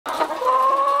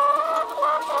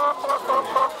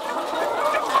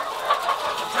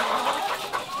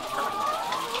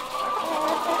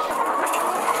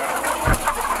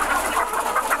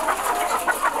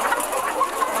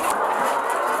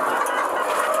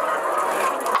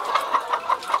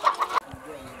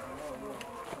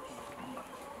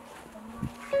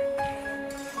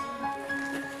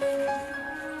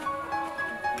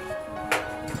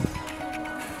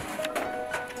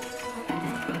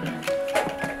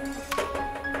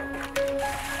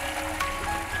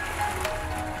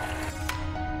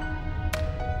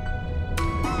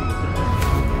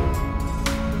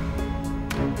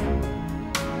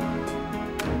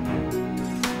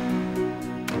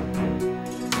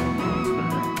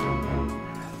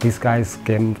These guys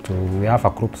came to, we have a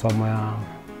group somewhere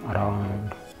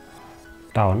around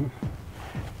town.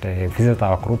 They visited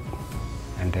our group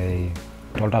and they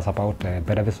told us about the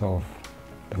benefits of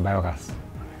the biogas.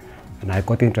 And I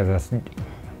got interested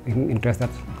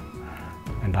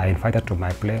and I invited to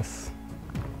my place.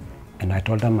 And I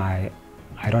told them I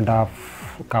don't have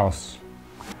cows,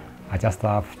 I just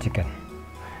have chicken.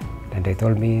 And they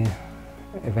told me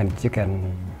even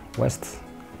chicken waste,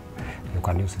 you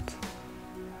can use it.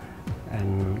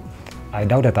 And I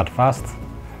doubted at first,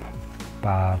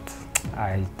 but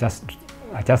I just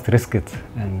risked it,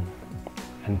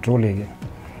 and truly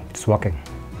it's working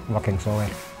so well.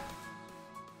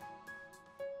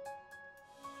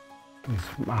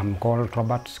 I'm called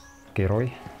Robert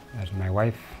Kirui, and my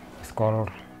wife is called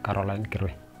Caroline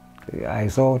Kirui. I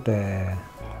saw the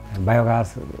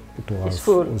biogas,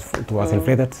 it was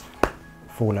inflated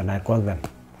full, and I called them,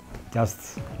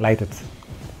 just light it,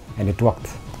 and it worked.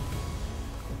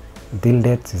 Till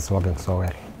date, it's working so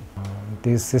well.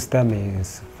 This system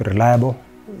is reliable.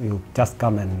 You just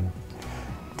come and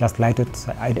just light it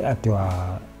at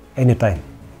your any time.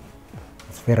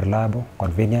 It's very reliable,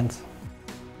 convenient.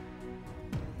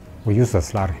 We use the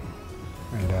slurry,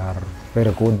 and they are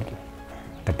very good.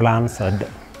 The plants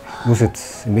use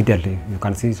it immediately. You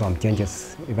can see some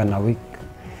changes, even a week.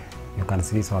 You can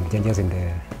see some changes in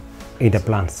the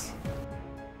plants.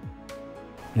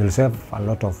 You'll save a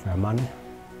lot of money,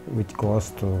 which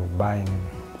goes to buying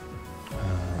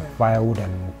firewood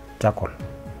and charcoal.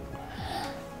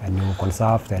 And you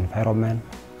conserve the environment.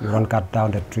 You don't cut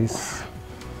down the trees.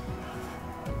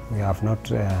 We have not,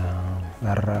 we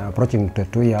are approaching the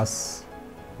 2 years.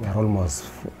 We are almost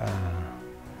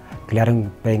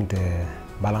paying the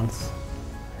balance.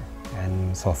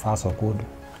 And so far so good.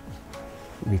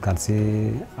 We can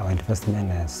see our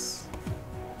investment has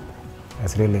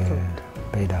really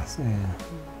paid us,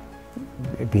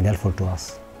 been helpful to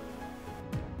us.